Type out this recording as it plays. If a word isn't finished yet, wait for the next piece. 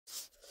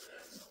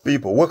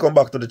People, welcome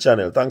back to the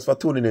channel. Thanks for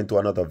tuning in to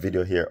another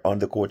video here on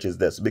the coach's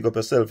desk. Big up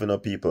yourself,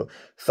 people.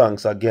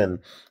 Thanks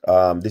again.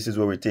 This is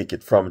where we take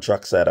it from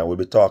trackside, and we'll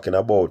be talking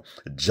about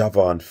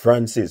Javon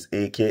Francis,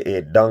 aka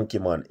Donkey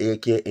Man,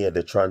 aka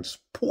the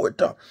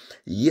Transporter.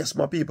 Yes,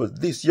 my people,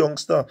 this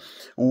youngster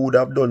who would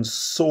have done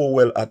so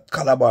well at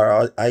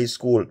Calabar High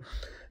School.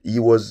 He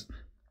was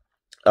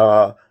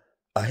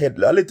ahead,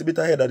 a little bit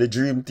ahead of the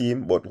dream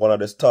team, but one of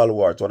the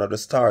stalwarts, one of the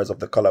stars of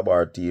the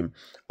Calabar team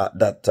at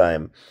that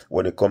time.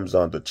 When it comes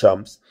down to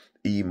champs,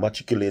 he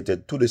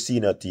matriculated to the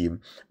senior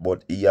team,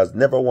 but he has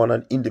never won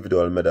an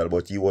individual medal,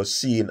 but he was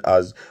seen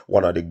as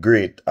one of the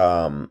great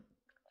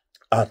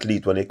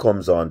athlete when it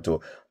comes on to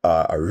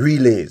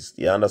relays.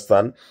 You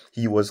understand?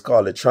 He was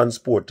called a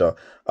transporter,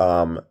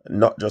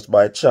 not just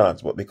by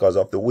chance, but because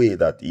of the way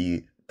that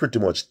he pretty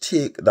much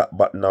take that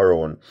baton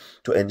around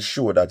to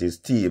ensure that his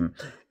team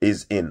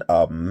is in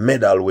a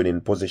medal winning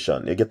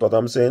position. You get what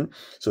I'm saying?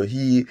 So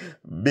he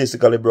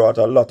basically brought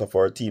a lot of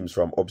our teams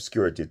from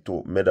obscurity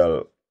to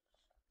medal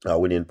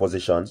winning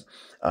positions,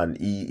 and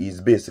he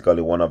is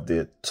basically one of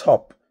the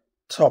top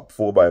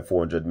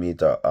 4x400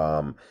 meter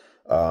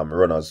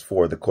runners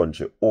for the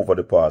country over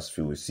the past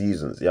few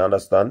seasons. You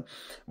understand?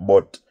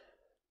 But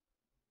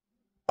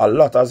a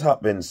lot has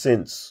happened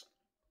since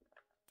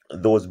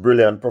those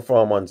brilliant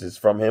performances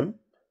from him.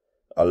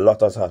 A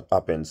lot has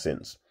happened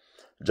since.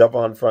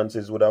 Javon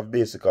Francis would have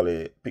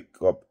basically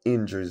picked up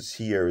injuries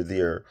here,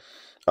 there,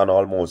 and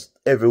almost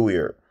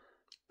everywhere,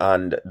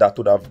 and that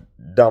would have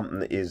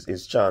dampened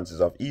his chances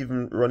of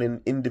even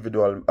running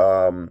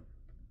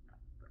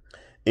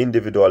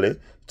individually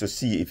to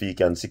see if he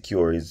can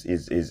secure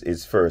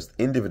his first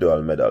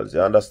individual medals.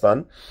 You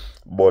understand?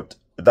 But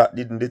that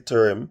didn't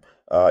deter him.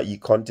 He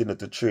continued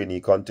to train,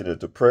 he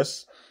continued to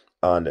press,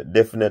 and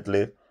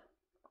definitely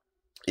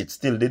it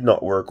still did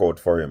not work out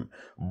for him.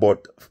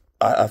 But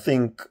I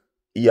think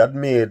he had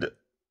made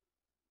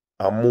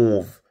a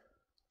move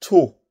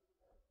to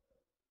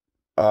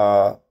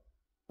former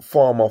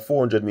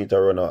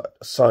 400-meter runner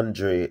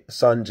Sanjay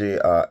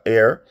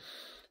Air,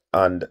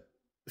 and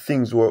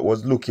things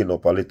was looking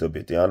up a little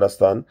bit. You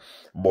understand?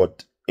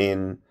 But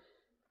in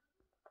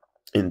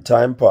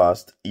time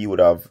past, he would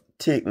have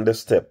taken the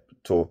step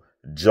to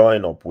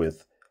join up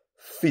with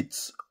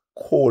Fitz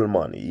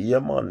Coleman. Yeah,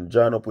 man,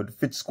 join up with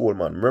Fitz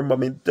Coleman. Remember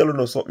me telling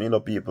you something,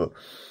 people.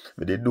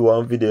 Me did do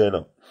a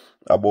video,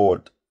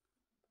 about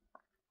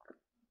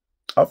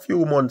a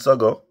few months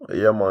ago.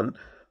 Yeah, man.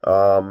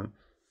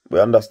 We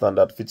understand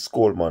that Fitz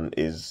Coleman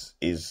is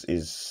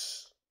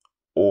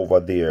over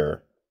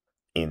there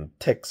in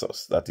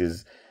Texas. That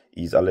is,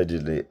 he's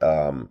allegedly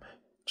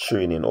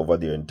training over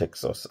there in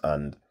Texas,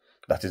 and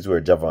that is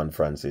where Javon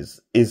Francis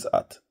is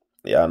at.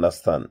 You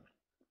understand?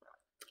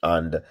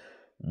 And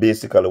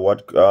basically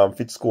what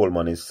Fitz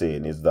Coleman is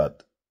saying is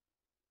that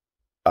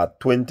at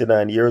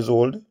 29 years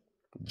old,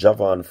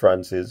 Javon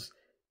Francis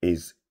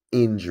is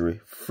injury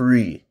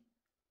free.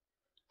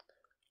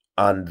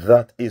 And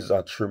that is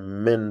a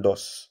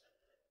tremendous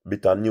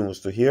bit of news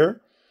to hear.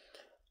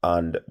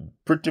 And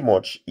pretty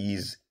much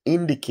he's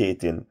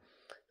indicating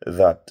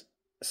that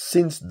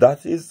since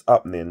that is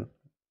happening,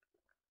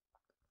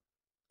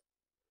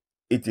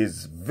 it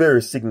is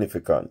very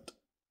significant.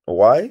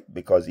 Why?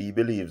 Because he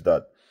believes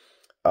that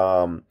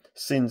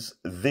since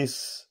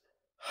this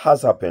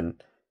has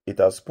happened, it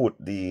has put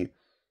the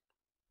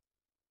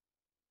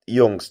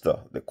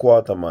youngster, the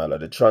quarter miler,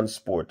 the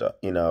transporter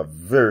in a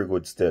very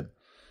good stead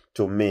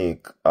to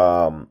make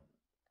the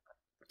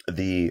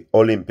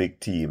Olympic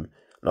team.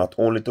 Not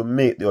only to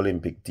make the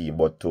Olympic team,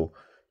 but to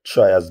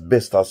try as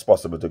best as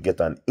possible to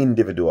get an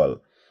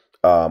individual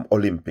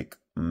Olympic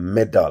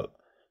medal.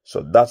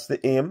 So that's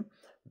the aim.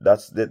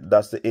 That's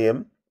the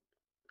aim.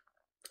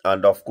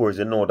 And of course,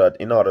 you know that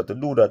in order to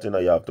do that,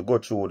 you have to go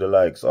through the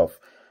likes of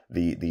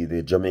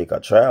the Jamaica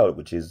trial,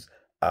 which is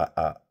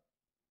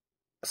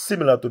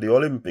similar to the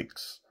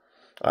Olympics.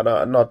 And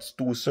I'm not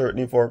too certain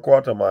if our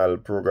quarter mile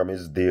program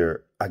is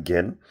there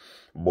again,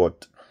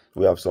 but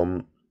we have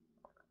some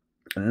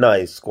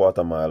nice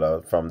quarter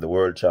miler from the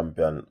world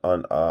champion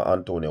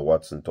Antonio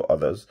Watson to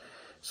others.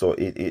 So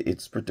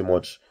it's pretty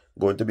much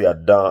going to be a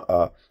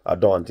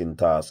daunting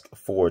task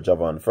for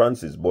Javon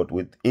Francis. But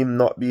with him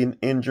not being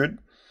injured,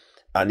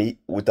 and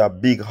with a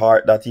big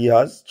heart that he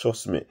has,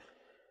 trust me,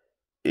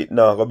 it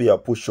not gonna be a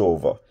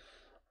pushover.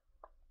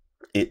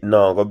 It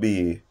not gonna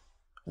be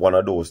one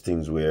of those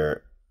things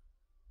where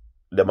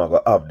them are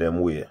gonna have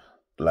them way,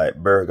 like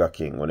Burger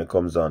King when it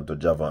comes down to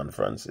Javon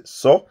Francis.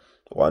 So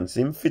once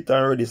him fit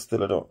and ready,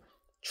 still no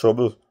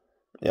trouble.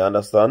 You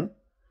understand?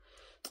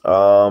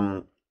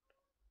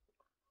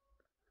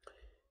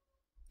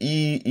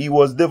 He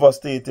was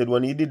devastated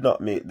when he did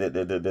not make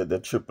the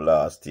trip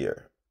last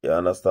year. You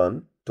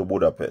understand? To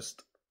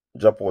Budapest.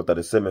 Drop out of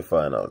the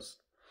semifinals.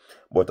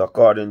 But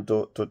according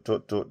to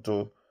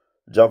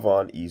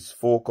Javon, he's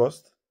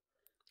focused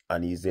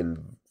and he's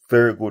in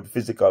very good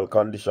physical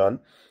condition,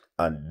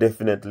 and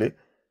definitely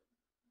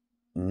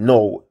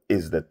now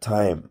is the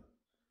time.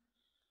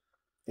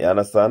 You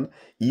understand?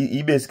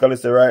 He basically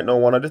say right now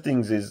one of the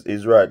things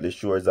is rightly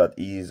sure is that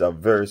he's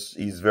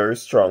very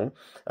strong,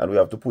 and we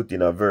have to put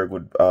in a very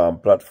good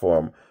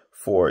platform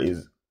for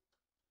his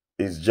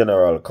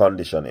general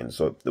conditioning.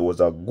 So there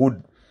was a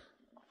good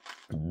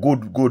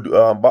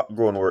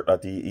background work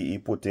that he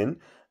put in,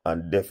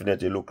 and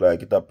definitely look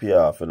like it appear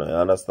off, you know, you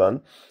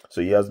understand?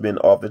 So he has been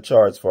off the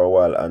charts for a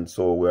while, and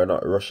so we're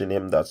not rushing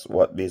him. That's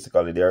what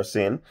basically they are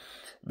saying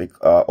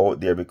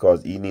out there,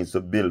 because he needs to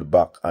build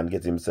back and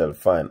get himself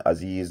fine,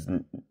 as he is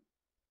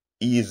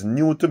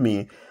new to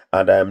me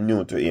and I am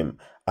new to him.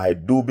 I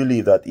do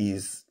believe that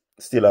he's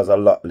still has a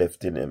lot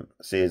left in him,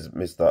 says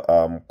Mr.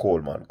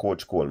 Coleman,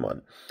 Coach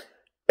Coleman.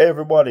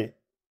 Everybody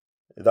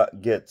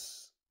that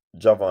gets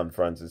Javon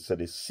Francis said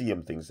the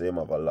same thing, say him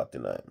have a lot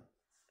in him.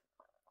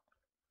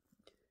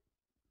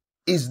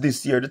 Is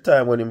this year the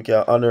time when him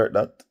can unearth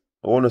that?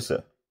 I want to say.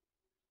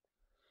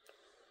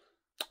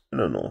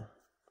 No.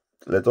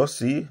 Let us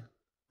see.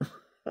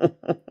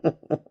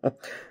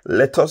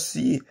 Let us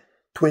see.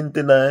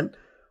 29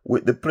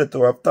 with the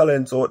plethora of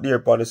talents out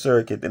there on the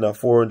circuit in a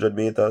 400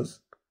 meters.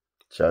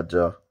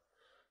 Chaja.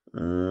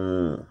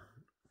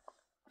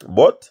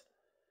 But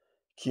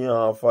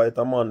can't fight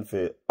a man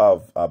for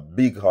have a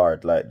big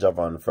heart like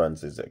Javon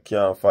Francis.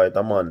 Can't fight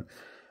a man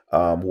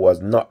who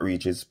has not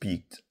reached his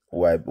peak,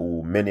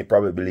 who many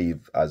probably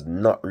believe has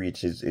not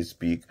reached his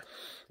peak.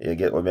 You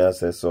get what I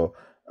say? So,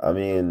 I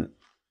mean,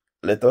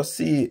 let us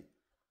see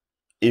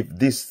if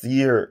this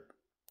year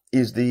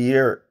is the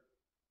year.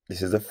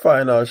 This is the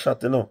final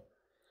shot, you know.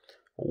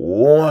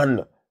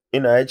 One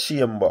in our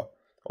chamber,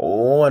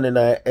 one in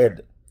our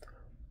head.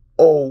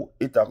 Oh,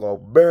 it a go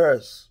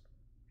burst.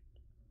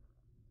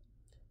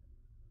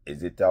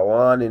 Is it a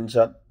warning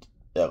shot?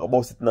 You go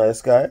bust it in the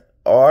sky?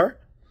 Or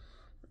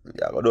you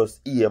go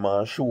just aim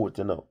and shoot,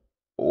 you know.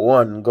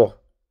 One go.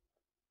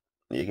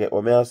 You get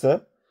what I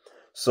say?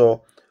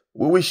 So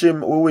we wish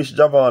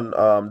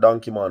Javon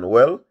Donkey Man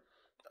well,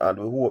 and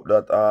we hope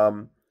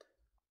that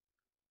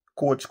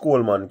Coach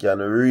Coleman can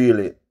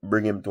really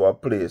bring him to a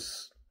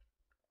place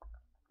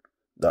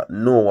that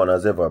no one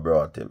has ever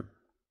brought him.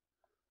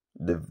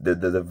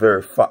 The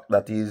very fact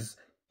that he's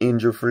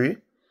injury free,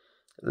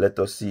 let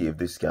us see if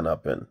this can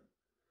happen.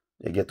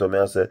 You get what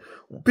I say?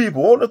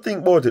 People, what do you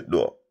think about it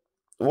though?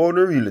 What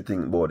do you really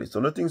think about it? So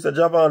the things that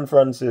Javon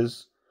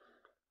Francis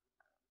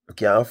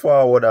can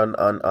forward and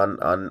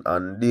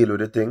deal with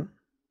the thing.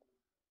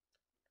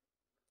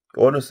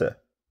 What do you say?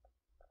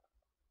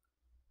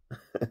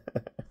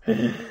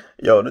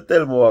 Yo, don't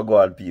tell me what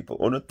go on, people.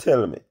 Don't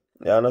tell me.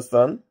 You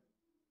understand?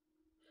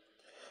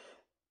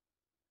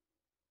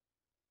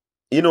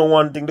 You know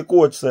one thing the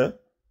coach say?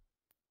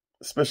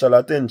 Special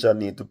attention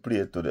need to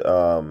play to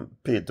the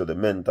pay to the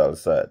mental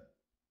side.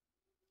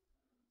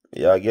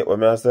 Yeah, I get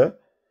what I say?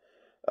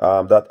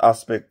 That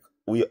aspect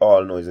we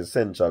all know is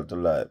essential to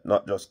life,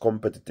 not just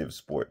competitive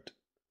sport.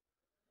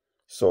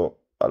 So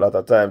a lot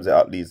of times the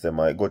athletes they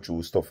might go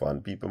through stuff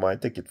and people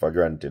might take it for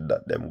granted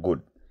that them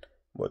good.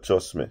 But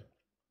trust me,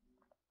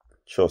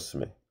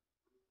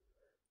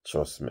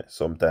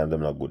 sometimes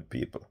them not good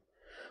people.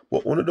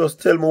 But wanna just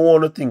tell me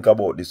what you think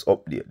about this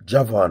update.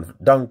 Javon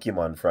Donkey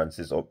Man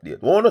Francis update.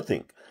 What you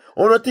think?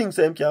 Wanna think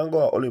same can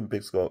go to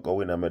Olympics go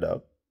win a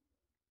medal?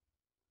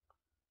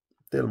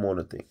 Tell me what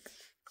you think.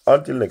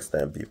 Until next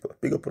time, people.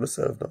 Big up on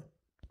yourself now.